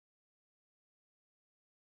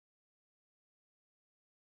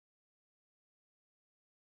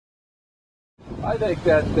I think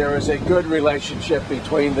that there is a good relationship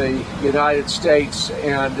between the United States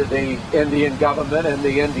and the Indian government and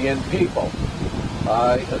the Indian people.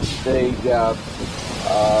 The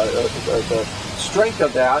strength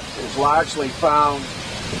of that is largely found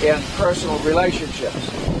in personal relationships.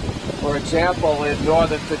 For example, in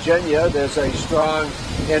Northern Virginia, there's a strong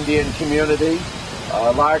Indian community,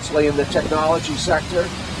 largely in the technology sector.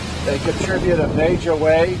 They contribute a major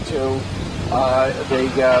way to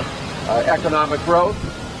the economic growth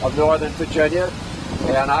of Northern Virginia,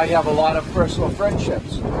 and I have a lot of personal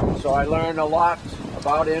friendships. So I learn a lot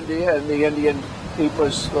about India and the Indian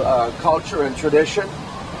people's culture and tradition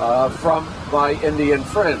from my Indian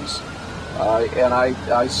friends. And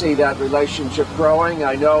I see that relationship growing.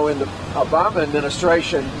 I know in the Obama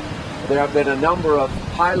administration there have been a number of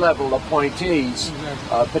high-level appointees,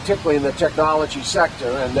 particularly in the technology sector,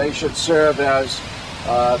 and they should serve as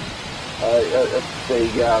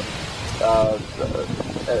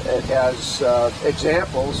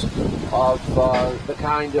examples of the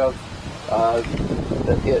kind of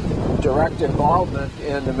direct involvement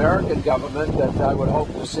in American government that I would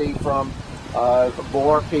hope to see from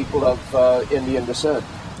more people of Indian descent.